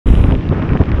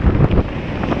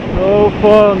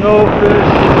far, no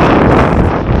fish.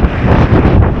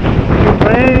 The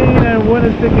rain and wind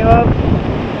is picking up.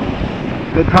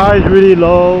 The tide is really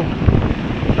low.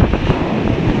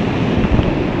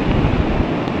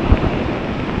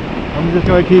 I'm just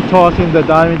gonna keep tossing the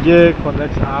diamond jig for the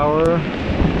next hour.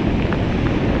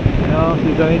 You know, if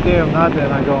there's anything, if not,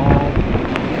 then I go home.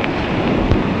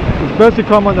 It's best to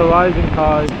come on the rising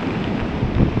tide.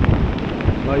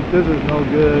 Like this is no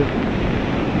good.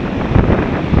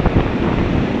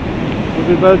 It would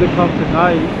be better to come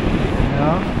tonight, you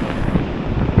know.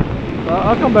 But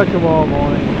I'll come back tomorrow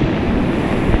morning.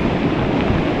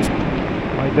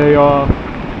 My day off.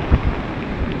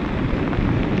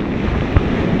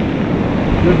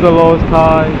 This is the lowest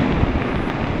tide.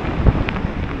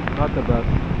 Not the best.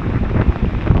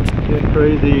 Getting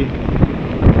crazy.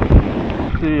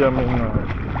 See, I'm in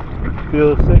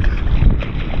field 6.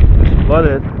 It's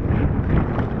flooded.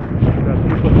 Got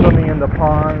people swimming in the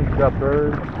ponds. Got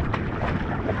birds.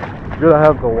 Good, I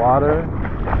have the water.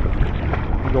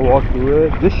 You can walk through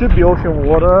it. This should be ocean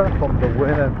water from the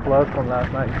wind and flood from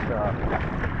last night's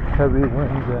heavy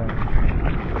winds and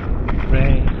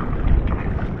rain.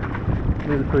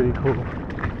 This is pretty cool.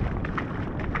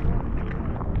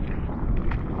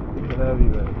 It's heavy,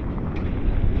 but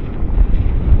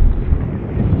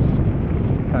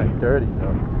kind of dirty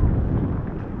though.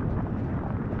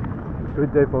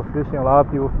 Good day for fishing. A lot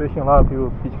of people fishing. A lot of people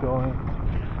beach going.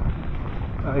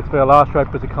 I expect a lot of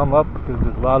stripers to come up because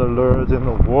there's a lot of lures in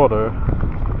the water.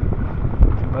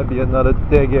 Might be another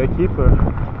day get a keeper.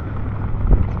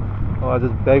 Or I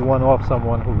just beg one off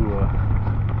someone who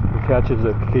catches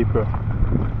a keeper.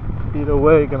 Either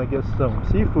way, gonna get some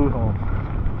seafood home.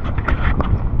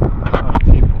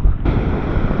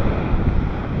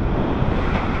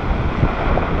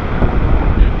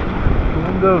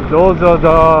 Those are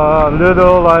the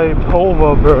little like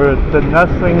plover birds, the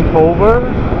nestling plover.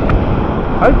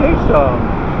 I think so.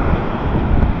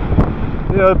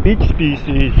 They are a beach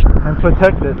species and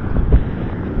protected.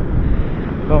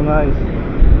 So nice.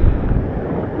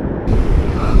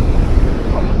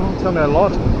 Don't tell me I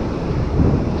lost him.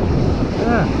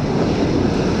 Yeah.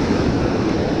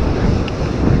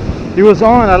 He was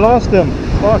on, I lost him.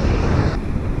 Fuck.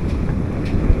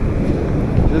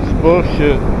 This is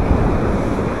bullshit.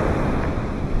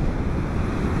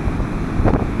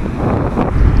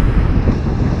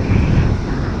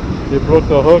 They broke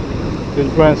the hook. This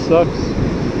brand sucks.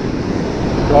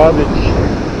 Garbage.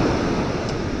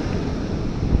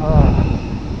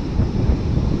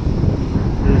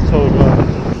 This is total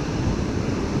garbage.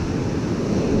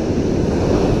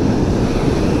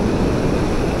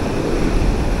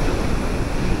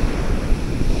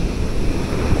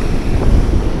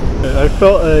 I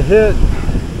felt a hit.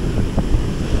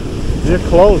 They're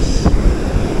close.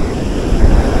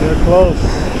 They're close.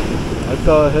 I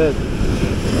felt a hit.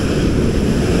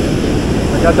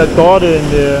 I got that daughter in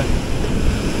there.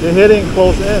 They're hitting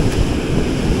close in.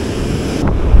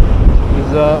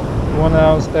 There's a 1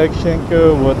 ounce egg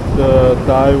shanker with the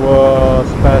Daiwa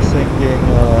Fast Sinking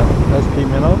SP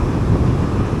minnow.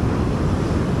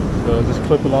 So just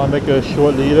clip it on, make a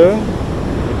short leader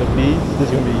with the beads. This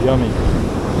is gonna be yummy.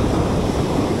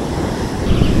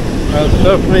 That's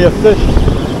definitely a fish.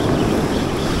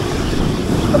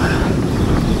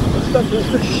 That's definitely a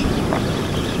fish.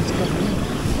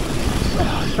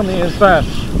 Coming in fast.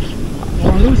 Oh,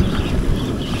 I'm losing.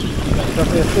 That's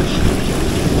definitely a fish.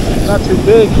 Not too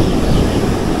big.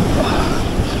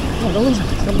 Oh, don't lose it.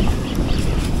 It's coming.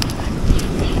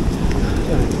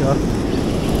 There we go.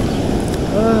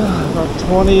 About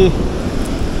 20.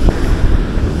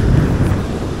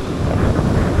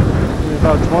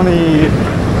 About 20,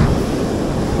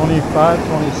 25,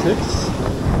 26.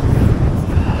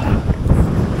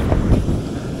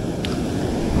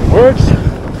 It works.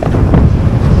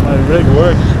 My rig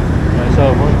works. That's how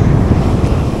it works.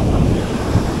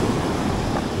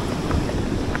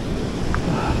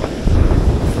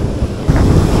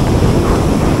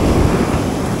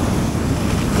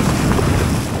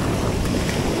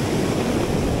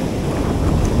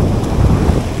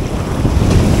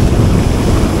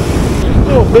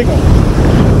 Oh, big one.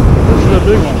 This is a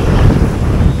big one.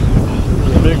 This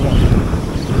is a big one.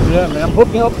 Yeah, man, I'm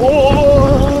hooking up.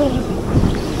 Oh,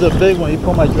 this is a big one. You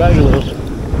pull my drag a little bit.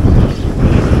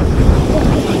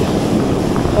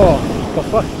 Oh, the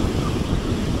fuck?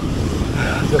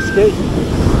 It's a skate.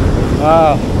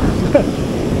 Wow.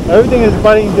 Everything is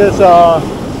biting this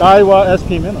Daiwa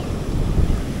SP minnow.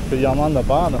 Because I'm on the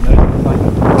bottom. Like,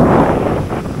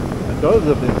 those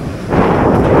are big.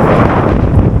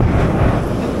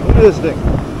 Look at this thing.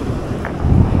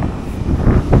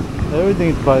 Everything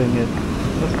is biting it.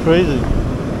 That's crazy.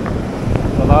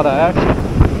 lot of action.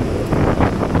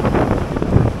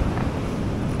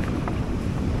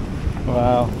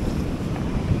 Wow.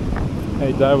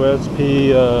 Hey, diver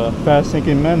SP fast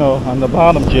sinking minnow on the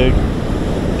bottom jig.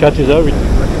 Catches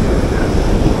everything.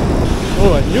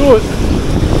 Oh, I knew it.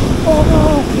 Oh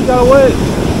no, he got away.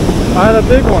 I had a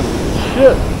big one.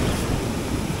 Shit.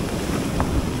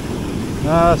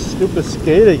 Ah, stupid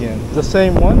skate again. The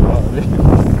same one probably.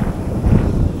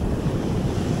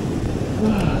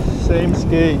 Same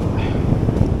skate.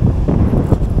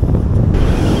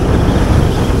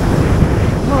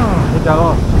 Oh, he got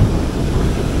off.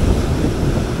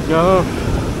 He got off.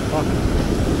 Oh.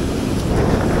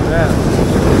 Damn.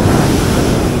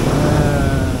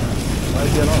 Why'd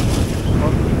he get off?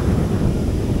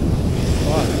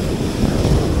 Oh.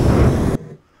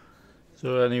 So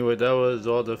anyway, that was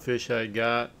all the fish I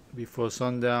got before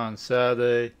sundown on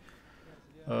Saturday.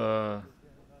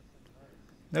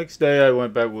 Next day I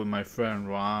went back with my friend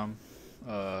Ram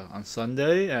on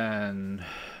Sunday, and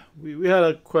we had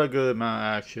a quite good amount of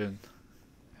action.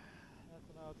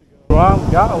 Ram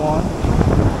got one.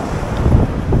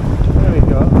 There we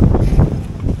go.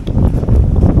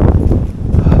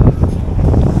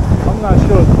 I'm not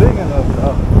sure it's big enough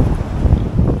though.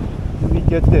 Let me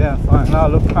get there and find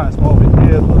out. Look kind of small over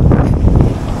here, but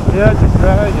yeah, just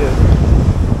drag it.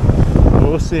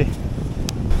 We'll see.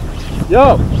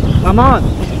 Yo, I'm on.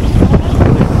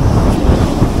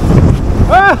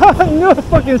 Ah, no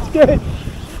fucking skate.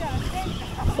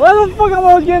 Why the fuck am I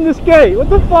always getting the skate? What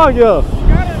the fuck, yo?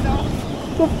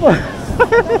 What the fuck?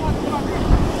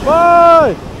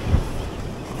 Bye.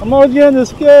 I'm always getting the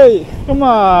skate. Come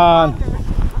on.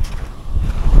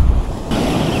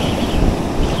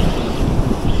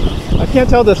 I can't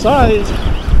tell the size.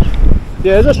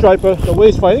 Yeah, it's a striper. The way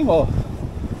he's fighting. Oh.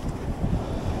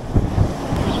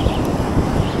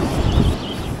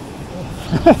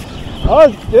 Oh,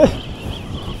 yeah.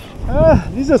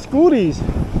 These are scooties.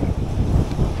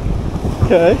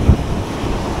 Okay.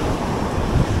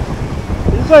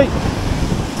 It's like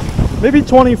maybe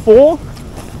 24.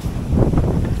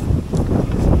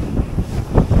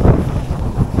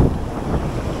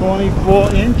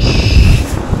 Inch.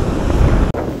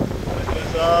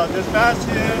 This mast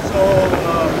here, so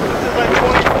this is like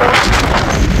 24.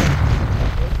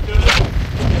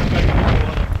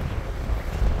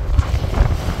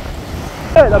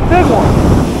 Hey, the big one.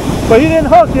 But he didn't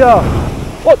hook, yo.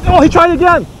 Oh, he tried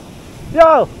again.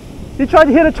 Yo, he tried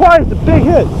to hit it twice. The big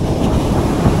hit.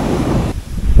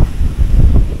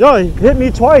 Yo, he hit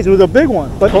me twice. It was a big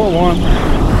one. But caught one.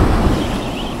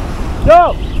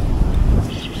 Yo.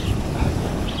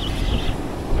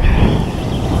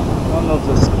 I don't know if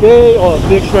it's a skate or a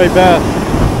big striped bass.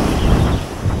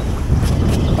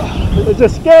 It's a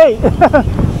skate.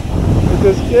 It's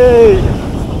a skate.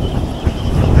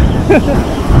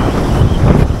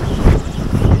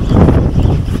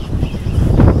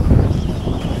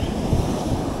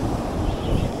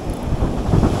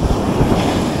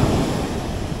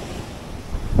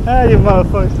 Ah, you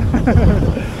motherfuckers.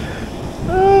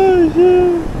 Oh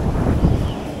shit.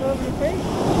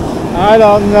 I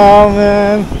don't know,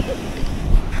 man.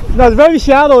 No, it's very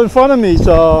shallow in front of me,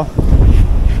 so.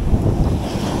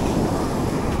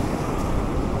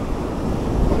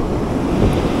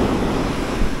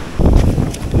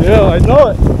 Yeah, I know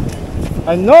it.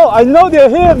 I know they're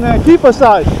here, man. Keep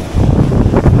aside.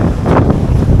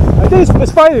 I think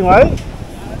it's fighting, right?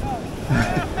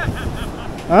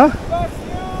 Huh?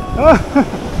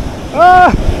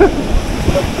 Ah.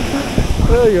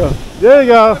 There you go. There you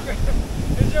go.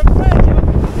 It's your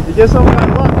friend. You get some of that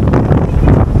luck.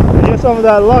 You get some of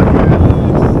that luck, man.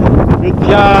 Good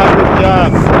job, good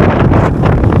job.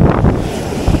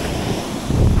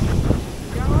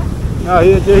 No,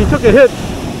 he took a hit.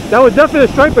 That was definitely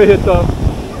a striper hit, though.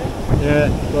 Yeah,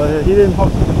 but he didn't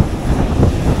hook.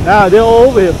 Nah, they're all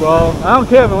over here, bro. I don't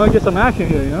care, man. I want to get some action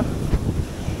here, you know?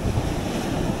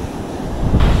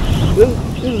 This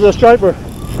is a striper.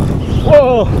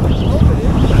 Whoa!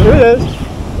 Here it is.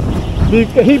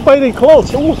 He's biting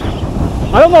close. Ooh.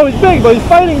 I don't know if he's big, but he's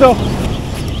fighting though.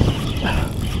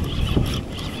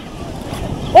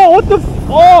 Oh, what the?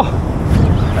 Oh!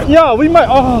 Yeah, we might.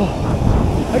 Oh!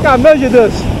 I gotta measure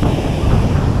this.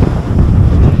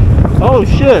 Oh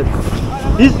shit!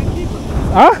 He's.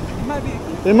 Huh?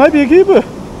 It might be a keeper.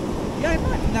 Yeah, it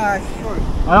might. Nah, it's short.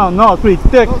 I don't know. It's pretty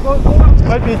thick. Go. It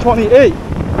might be 28.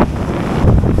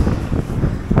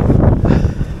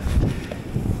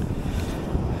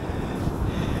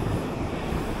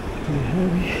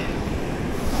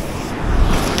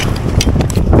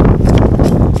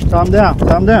 Calm down,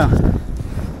 calm down.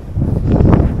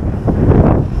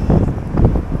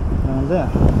 Calm down.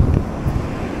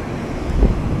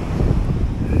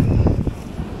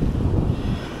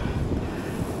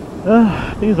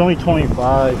 I think it's only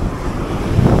 25.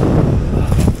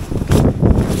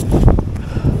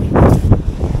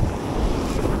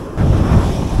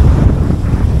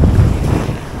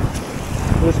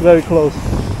 It's very close.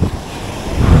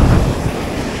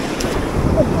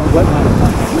 Oh, wet now.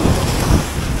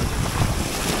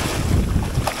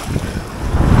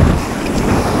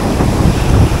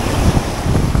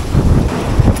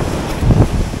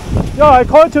 Yo, I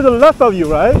caught to the left of you,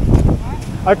 right?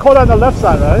 I caught on the left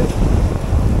side, right?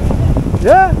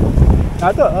 Yeah?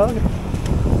 I thought,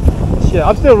 shit,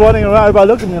 I'm still running around. Everybody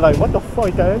look at me like, what the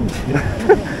fuck, man?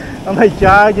 I'm like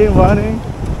jogging, running.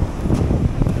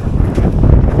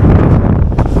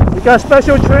 You got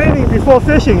special training before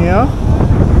fishing, you know?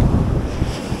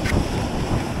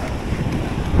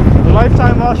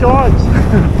 Lifetime martial arts.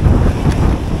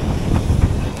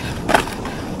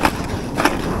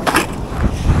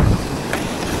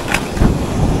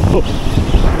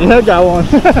 Yeah, I got one.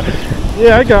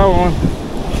 Yeah, I got one.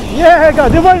 Yeah, I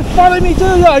got. They might follow me too.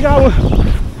 Yeah, I got one.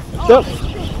 Yep.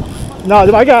 No,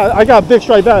 I got big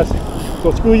striped bass.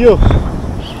 So screw you.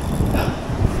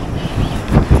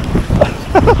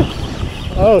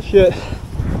 Oh shit.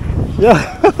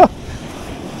 Yeah.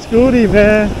 Scooty,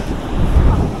 man.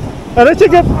 Oh, let's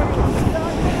check it.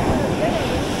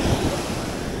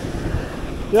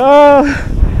 Yeah.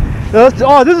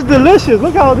 Oh, this is delicious.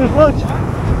 Look how this looks.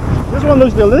 This one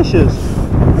looks delicious.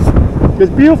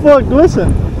 It's beautiful and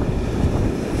glisten.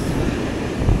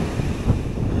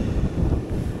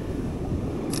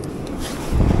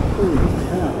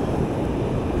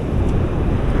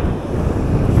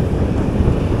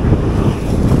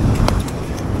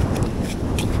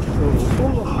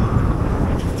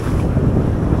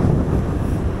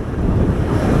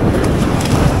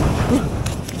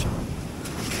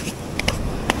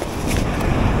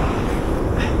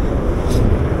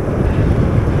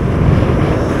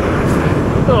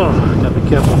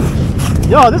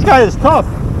 Yo, this guy is tough.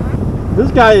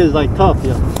 This guy is like tough,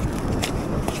 yeah.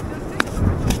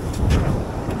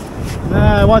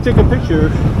 Nah, I want to take a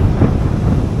picture.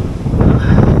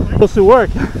 Supposed to work.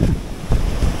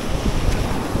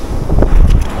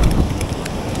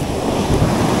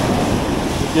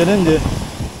 Get in there.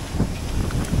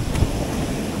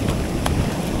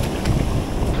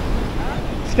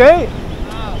 Skate?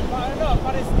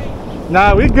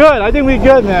 Nah, we good. I think we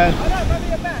good, man.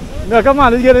 No, come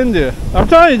on, let's get in there. I'm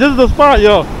telling you, this is the spot,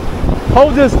 yo.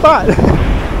 Hold this spot.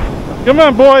 Come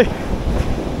on, boy.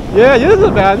 Yeah, this is a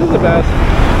bass. This is a bass.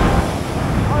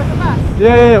 Oh, it's a bass.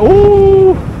 Yeah.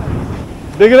 Ooh.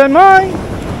 Bigger than mine.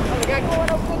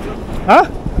 Huh?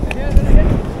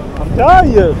 I'm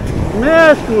telling you.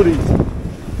 Man, Scooties.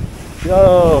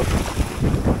 Yo.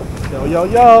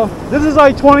 Yo. This is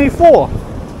like 24.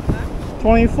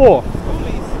 24.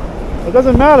 It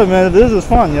doesn't matter, man. This is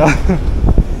fun, yo.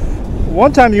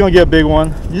 One time you're gonna get a big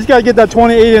one. You just gotta get that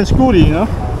 28-inch Scooty, you know?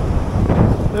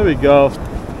 There we go.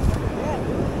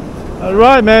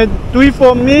 Alright, man. 3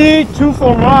 for me, 2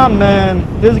 for Ron, man.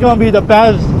 This is gonna be the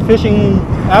best fishing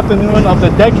afternoon of the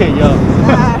decade, yo.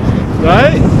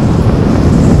 Right?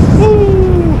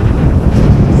 Woo!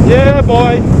 Yeah,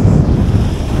 boy.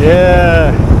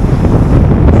 Yeah.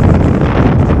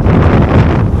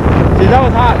 See, that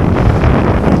was hot.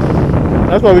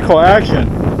 That's what we call action.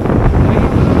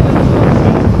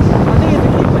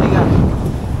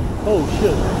 Oh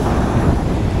shit.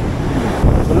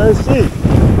 So let's see.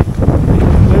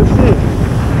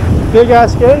 Big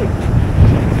ass skate.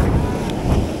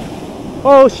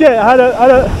 Oh shit, I had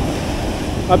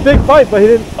a big bite, but he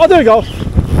didn't. Oh, there you go.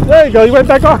 There you go, he went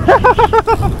back on.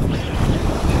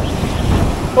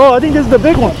 Oh, I think this is the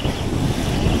big one.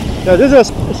 Yeah, this is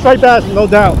a striped bass, no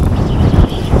doubt.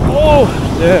 Oh,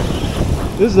 yeah.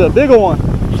 This is a bigger one.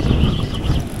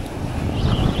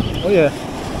 Oh yeah.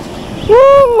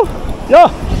 Woo! Yeah.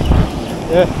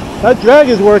 Yeah, that drag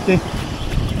is working.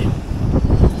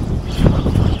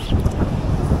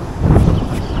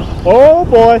 Oh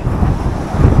boy.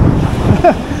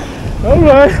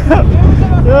 Alright.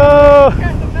 Yo.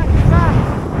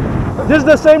 This is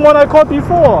the same one I caught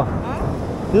before.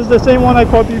 This is the same one I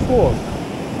caught before.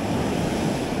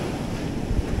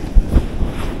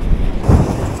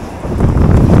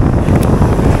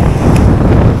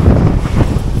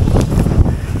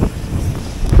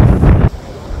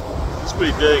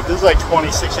 Pretty big. This is like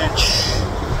 26-inch.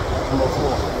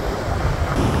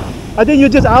 I think you're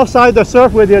just outside the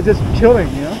surf where they're just chilling,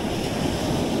 you know?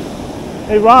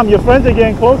 Hey Ram, your friends are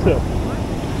getting closer.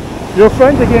 Your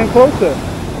friends are getting closer.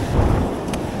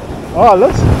 Oh,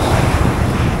 looks.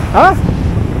 Huh?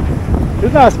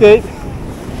 It's not skate.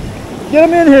 Get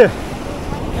him in here.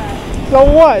 So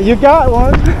what? You got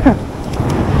one.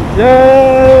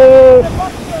 Yeah!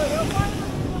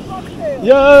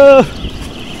 Yeah!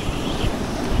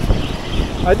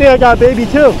 I think I got a baby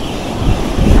too.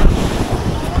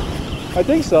 I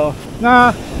think so.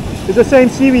 Nah, it's the same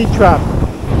seaweed trap.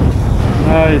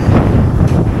 Nice.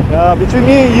 Yeah, between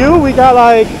me and you, we got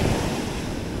like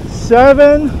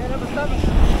 7.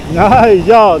 Nice,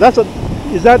 yo. That's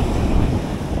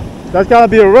gotta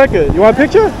be a record. You want a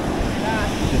picture?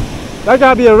 That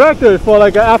gotta be a record for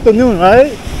like an afternoon,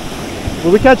 right?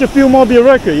 Will we catch a few more, be a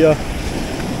record, yeah.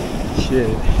 Shit.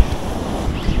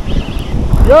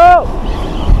 Yo!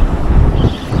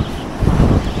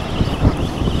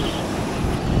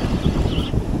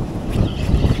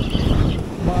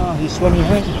 Wow, he's swimming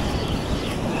right.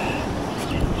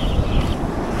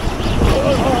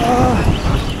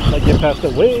 I get past the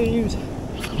waves.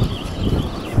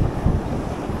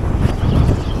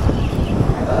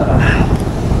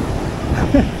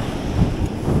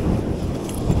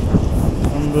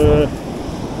 On the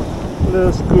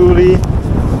little schoolie.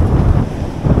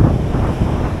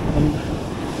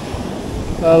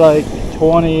 Like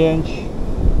 20-inch.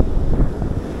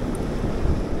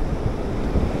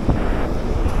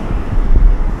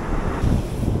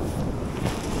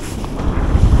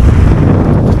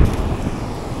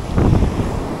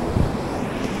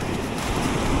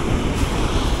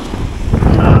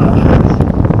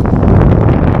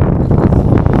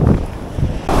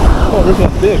 Oh, this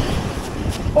one's big.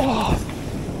 Oh,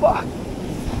 fuck.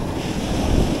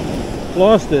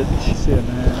 Lost it. Shit,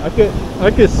 man. I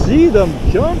could see them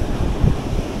jump.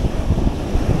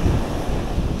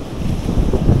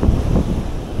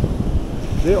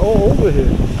 They're all over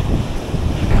here.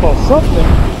 Oh, something.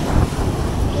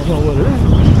 I don't know what it is.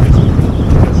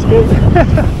 Escape.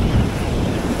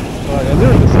 Alright, I knew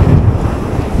it was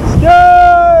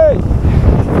escape.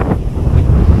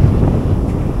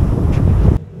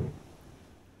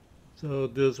 So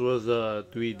this was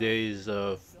 3 days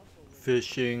of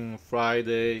fishing.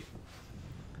 Friday,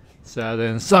 Saturday,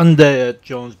 and Sunday at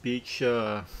Jones Beach.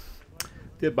 Did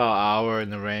about an hour in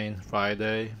the rain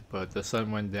Friday, but the sun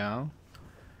went down.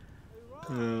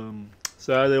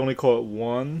 Saturday only caught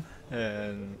 1,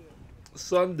 and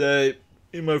Sunday,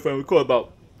 me and my friend, we caught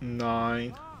about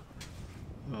 9.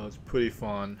 It's pretty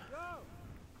fun.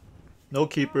 No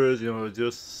keepers, you know,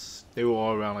 just they were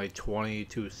all around like 20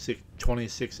 to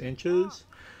 26 inches,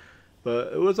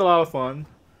 but it was a lot of fun.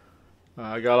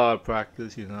 I got a lot of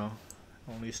practice, you know.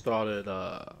 Only started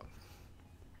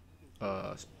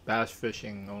bass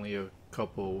fishing only a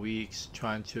couple of weeks,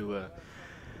 trying to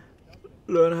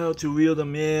learn how to reel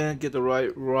them in, get the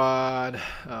right rod,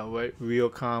 right reel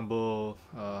combo,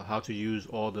 how to use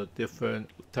all the different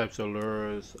types of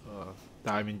lures,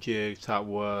 diamond jigs, top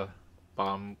water,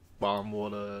 bottom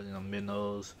water, you know,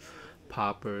 minnows,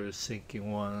 poppers,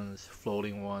 sinking ones,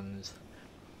 floating ones.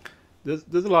 There's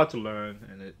a lot to learn,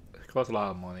 and it costs a lot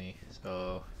of money.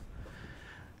 So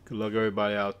good luck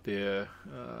everybody out there.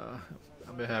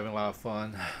 I've been having a lot of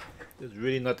fun. There's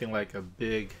really nothing like a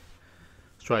big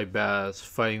striped bass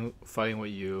fighting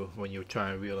with you when you're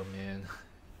trying to reel them in.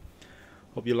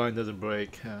 Hope your line doesn't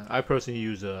break. I personally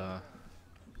use a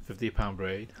 50-pound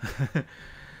braid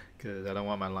because I don't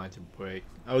want my line to break.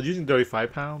 I was using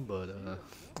 35-pound, but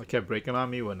I kept breaking on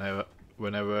me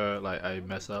whenever like I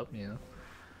mess up, you know.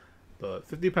 But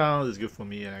 50 pounds is good for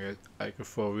me, and I can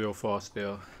throw real far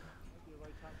still.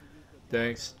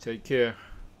 Thanks. Take care.